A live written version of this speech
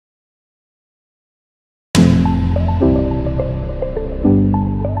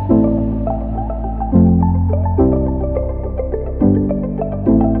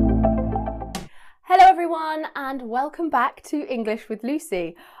and welcome back to English with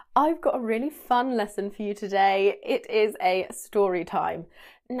Lucy. I've got a really fun lesson for you today. It is a story time.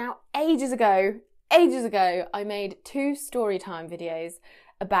 Now, ages ago, I made 2 story time videos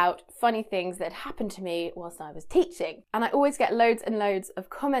about funny things that happened to me whilst I was teaching. And I always get loads and loads of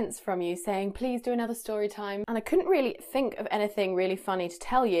comments from you saying, please do another story time. And I couldn't really think of anything really funny to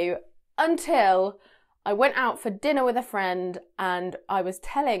tell you until I went out for dinner with a friend and I was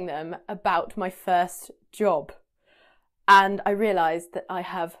telling them about my first job. And I realised that I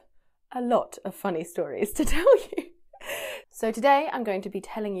have a lot of funny stories to tell you. So today I'm going to be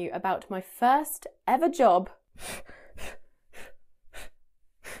telling you about my first ever job.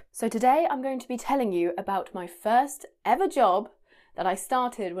 That I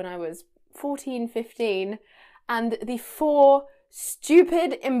started when I was 14, 15, and the 4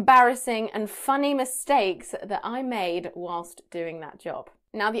 stupid, embarrassing and funny mistakes that I made whilst doing that job.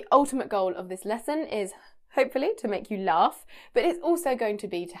 Now, the ultimate goal of this lesson is hopefully to make you laugh, but it's also going to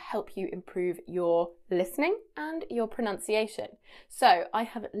be to help you improve your listening and your pronunciation. So I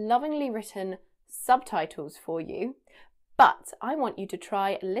have lovingly written subtitles for you, but I want you to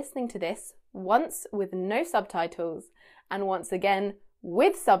try listening to this once with no subtitles and once again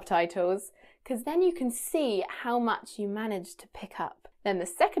with subtitles, because then you can see how much you managed to pick up. Then the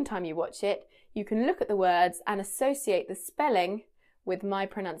second time you watch it, you can look at the words and associate the spelling with my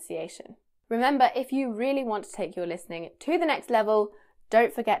pronunciation. Remember, if you really want to take your listening to the next level,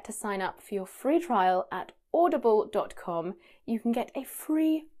 don't forget to sign up for your free trial at audible.com. You can get a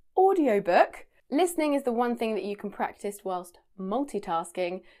free audiobook. Listening is the one thing that you can practice whilst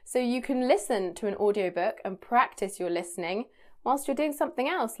multitasking, so you can listen to an audiobook and practice your listening whilst you're doing something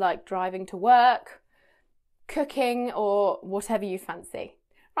else like driving to work, cooking, or whatever you fancy.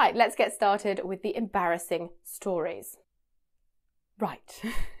 Right, let's get started with the embarrassing stories. Right.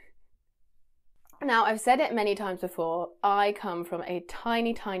 Now, I've said it many times before, I come from a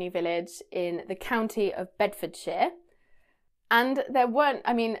tiny, tiny village in the county of Bedfordshire. And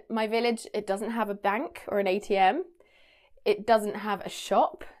my village, it doesn't have a bank or an ATM. It doesn't have a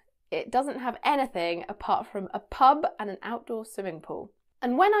shop. It doesn't have anything apart from a pub and an outdoor swimming pool.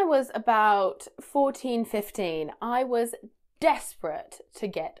 And when I was about 14, 15, I was desperate to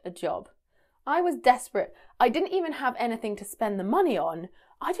get a job. I was desperate. I didn't even have anything to spend the money on.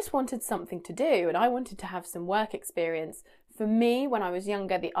 I just wanted something to do and I wanted to have some work experience. For me, when I was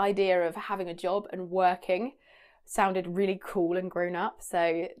younger, the idea of having a job and working sounded really cool and grown up,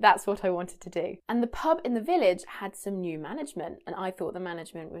 so that's what I wanted to do. And the pub in the village had some new management and I thought the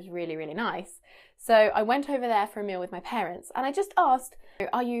management was really, really nice. So I went over there for a meal with my parents and I just asked,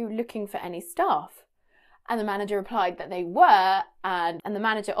 are you looking for any staff? And the manager replied that they were, and the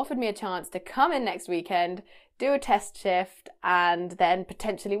manager offered me a chance to come in next weekend, do a test shift and then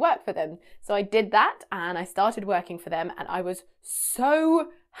potentially work for them. So I did that and I started working for them and I was so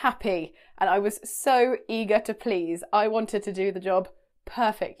happy and I was so eager to please. I wanted to do the job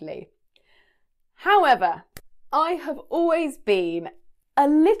perfectly. However, I have always been a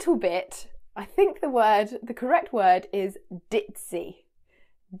little bit, I think the correct word is ditzy.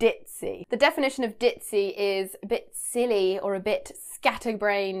 Ditzy. The definition of ditzy is a bit silly or a bit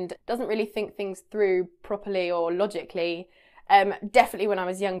scatterbrained, doesn't really think things through properly or logically. Definitely when I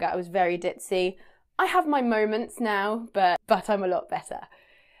was younger, I was very ditzy. I have my moments now, but I'm a lot better.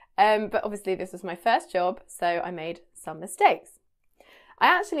 But obviously this was my first job, so I made some mistakes. I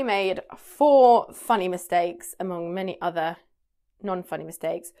actually made 4 funny mistakes among many other non-funny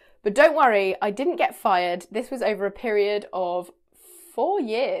mistakes. But don't worry, I didn't get fired. This was over a period of 4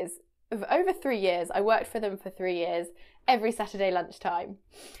 years, of over 3 years. I worked for them for 3 years, every Saturday lunchtime.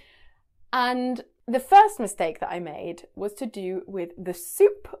 And the first mistake that I made was to do with the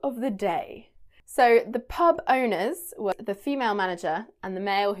soup of the day. So the pub owners were the female manager and the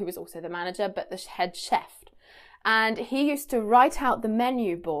male, who was also the manager, but the head chef. And he used to write out the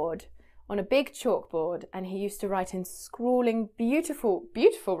menu board on a big chalkboard, and he used to write in scrawling, beautiful,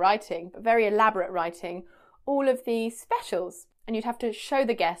 beautiful writing, but very elaborate writing, all of the specials. And you'd have to show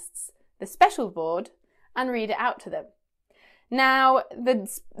the guests the special board and read it out to them. Now,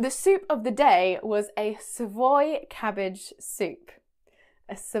 the soup of the day was a Savoy cabbage soup.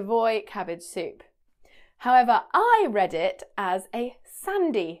 A Savoy cabbage soup. However, I read it as a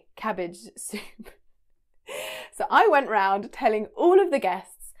sandy cabbage soup. So I went round telling all of the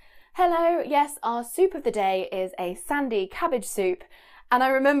guests, hello, yes, our soup of the day is a sandy cabbage soup. And I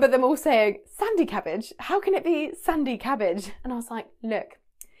remember them all saying, sandy cabbage? How can it be sandy cabbage? And I was like, look,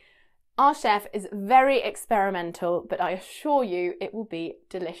 our chef is very experimental, but I assure you it will be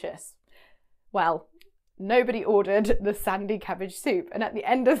delicious. Well, nobody ordered the sandy cabbage soup. And at the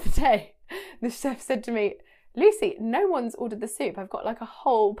end of the day, the chef said to me, Lucy, no one's ordered the soup. I've got like a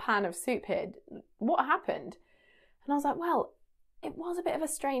whole pan of soup here. What happened? And I was like, well, it was a bit of a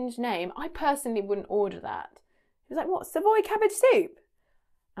strange name. I personally wouldn't order that. He was like, what, Savoy cabbage soup?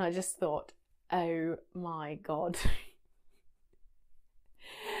 And I just thought, oh my God.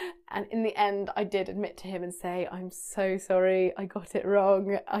 And in the end, I did admit to him and say, I'm so sorry, I got it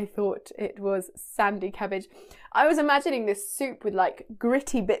wrong. I thought it was sandy cabbage. I was imagining this soup with like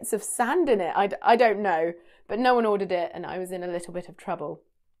gritty bits of sand in it. I don't know, but no one ordered it and I was in a little bit of trouble.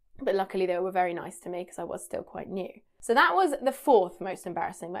 But luckily they were very nice to me because I was still quite new. So that was the fourth most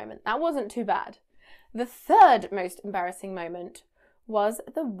embarrassing moment. That wasn't too bad. The third most embarrassing moment was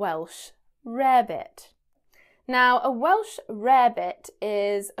the Welsh rarebit. Now, a Welsh rarebit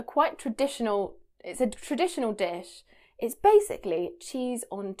is a traditional dish. It's basically cheese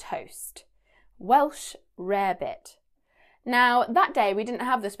on toast. Welsh rarebit. Now, that day we didn't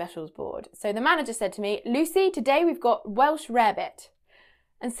have the specials board. So the manager said to me, Lucy, today we've got Welsh rarebit.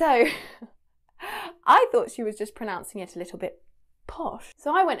 And so I thought she was just pronouncing it a little bit posh.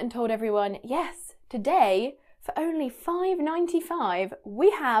 So I went and told everyone, yes, today for only £5.95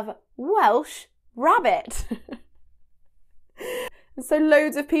 we have Welsh rabbit. And so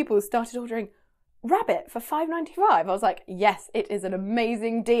loads of people started ordering rabbit for £5.95. I was like, yes, it is an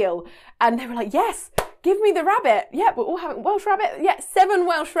amazing deal. And they were like, yes, give me the rabbit. Yeah, we're all having Welsh rabbit. Yeah, 7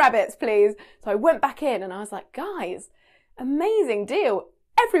 Welsh rabbits, please. So I went back in and I was like, guys, amazing deal.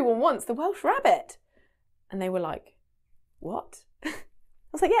 Everyone wants the Welsh rabbit. And they were like, what? I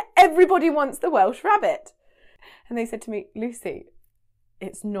was like, yeah, everybody wants the Welsh rabbit. And they said to me, Lucy,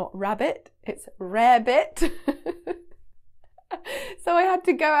 it's not rabbit, it's rarebit. So I had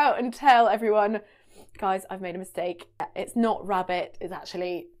to go out and tell everyone, guys, I've made a mistake. It's not rabbit, it's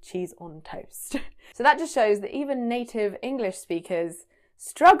actually cheese on toast. So that just shows that even native English speakers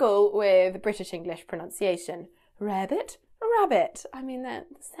struggle with British English pronunciation. Rarebit, rabbit. I mean, they're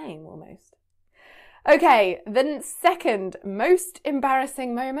the same almost. Okay, the second most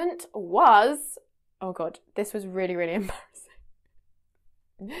embarrassing moment was, oh God, this was really, really embarrassing.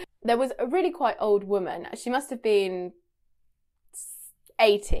 There was a really quite old woman. She must have been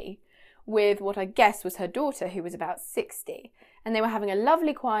 80, with what I guess was her daughter, who was about 60. And they were having a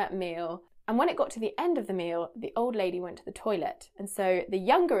lovely quiet meal. And when it got to the end of the meal, the old lady went to the toilet. And so the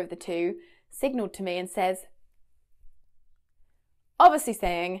younger of the two signalled to me and says, obviously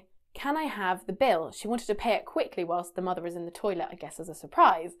saying, can I have the bill? She wanted to pay it quickly whilst the mother was in the toilet, I guess as a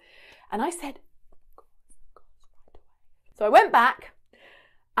surprise. And I said, so I went back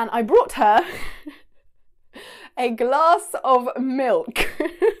and I brought her a glass of milk.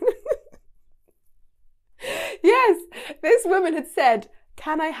 Yes, this woman had said,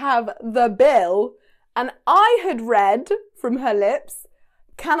 can I have the bill? And I had read from her lips,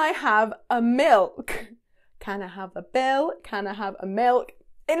 can I have a milk? Can I have a bill? Can I have a milk?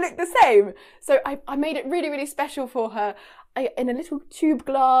 It looked the same. So I made it really, really special for her. In a little tube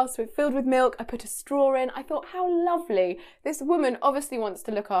glass filled with milk, I put a straw in. I thought, how lovely. This woman obviously wants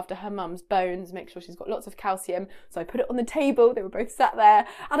to look after her mum's bones, make sure she's got lots of calcium. So I put it on the table. They were both sat there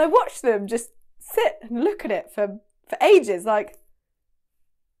and I watched them just sit and look at it for ages. Like,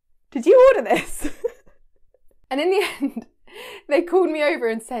 did you order this? And in the end, they called me over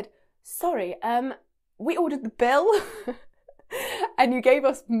and said, sorry, we ordered the bill and you gave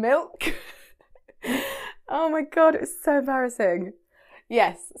us milk. Oh my God, it was so embarrassing.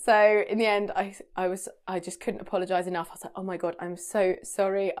 Yes, so in the end, I just couldn't apologise enough. I was like, oh my God, I'm so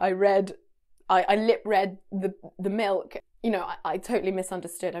sorry. I lip read the milk. You know, I totally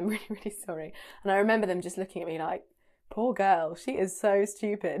misunderstood. I'm really, really sorry. And I remember them just looking at me like, poor girl, she is so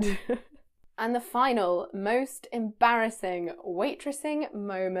stupid. And the final, most embarrassing waitressing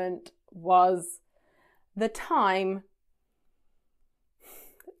moment was the time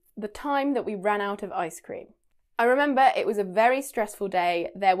that we ran out of ice cream. I remember it was a very stressful day.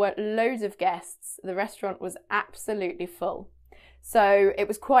 There were loads of guests. The restaurant was absolutely full. So it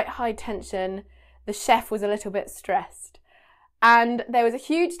was quite high tension. The chef was a little bit stressed. And there was a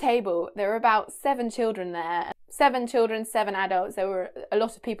huge table. There were about 7 children there. 7 children, 7 adults. There were a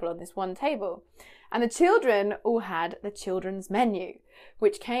lot of people on this one table. And the children all had the children's menu,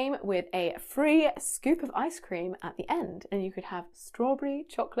 which came with a free scoop of ice cream at the end. And you could have strawberry,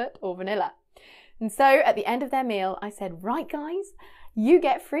 chocolate or vanilla. And so at the end of their meal, I said, right guys, you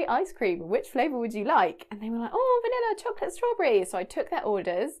get free ice cream. Which flavour would you like? And they were like, oh, vanilla, chocolate, strawberry. So I took their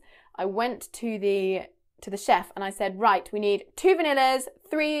orders. I went to the chef and I said, right, we need 2 vanillas,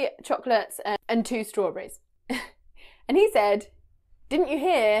 3 chocolates and 2 strawberries. And he said, didn't you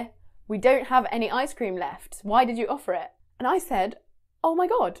hear? We don't have any ice cream left. Why did you offer it? And I said, oh my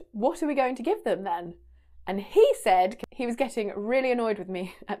God, what are we going to give them then? And he said, he was getting really annoyed with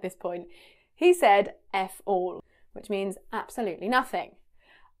me at this point. He said F all, which means absolutely nothing.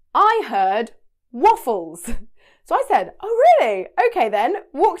 I heard waffles. So I said, oh really? Okay then.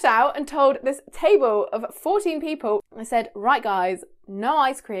 Walked out and told this table of 14 people, I said, right guys, no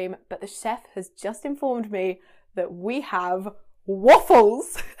ice cream, but the chef has just informed me that we have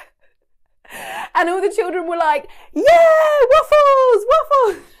waffles. And all the children were like, yeah, waffles,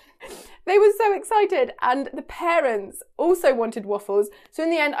 waffles. They were so excited, and the parents also wanted waffles. So in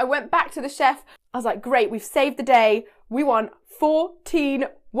the end, I went back to the chef. I was like, great, we've saved the day. We want 14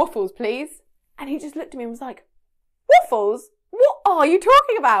 waffles, please. And he just looked at me and was like, waffles? What are you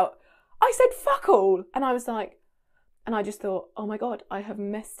talking about? I said, fuck all. And I was like, and I just thought, oh my God, I have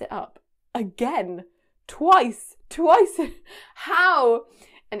messed it up again. Twice. How?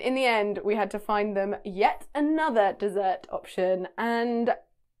 And in the end, we had to find them yet another dessert option. And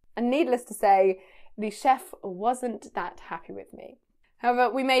needless to say, the chef wasn't that happy with me.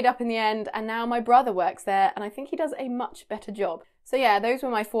 However, we made up in the end, and now my brother works there, and I think he does a much better job. So yeah, those were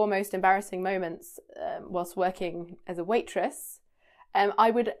my 4 most embarrassing moments whilst working as a waitress.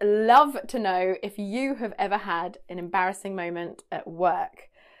 I would love to know if you have ever had an embarrassing moment at work.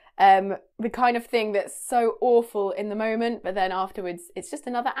 The kind of thing that's so awful in the moment, but then afterwards it's just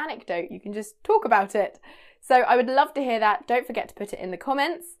another anecdote. You can just talk about it. So I would love to hear that. Don't forget to put it in the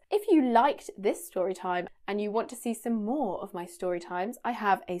comments. If you liked this story time and you want to see some more of my story times, I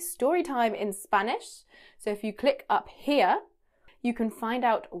have a story time in Spanish. So if you click up here, you can find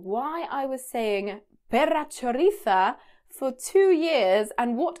out why I was saying perra choriza for 2 years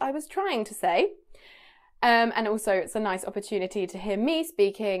and what I was trying to say. And also it's a nice opportunity to hear me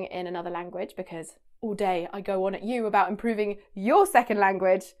speaking in another language, because all day I go on at you about improving your second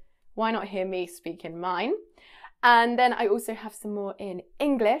language. Why not hear me speak in mine? And then I also have some more in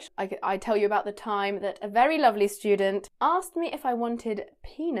English. I tell you about the time that a very lovely student asked me if I wanted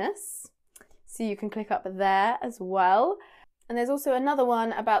penis. So you can click up there as well. And there's also another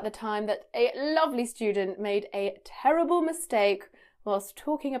one about the time that a lovely student made a terrible mistake whilst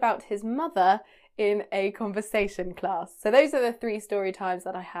talking about his mother in a conversation class. So those are the 3 story times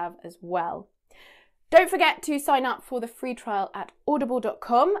that I have as well. Don't forget to sign up for the free trial at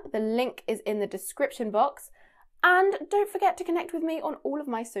audible.com. The link is in the description box. And don't forget to connect with me on all of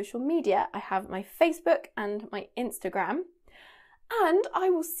my social media. I have my Facebook and my Instagram. And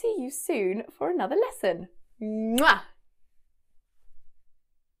I will see you soon for another lesson. Mwah!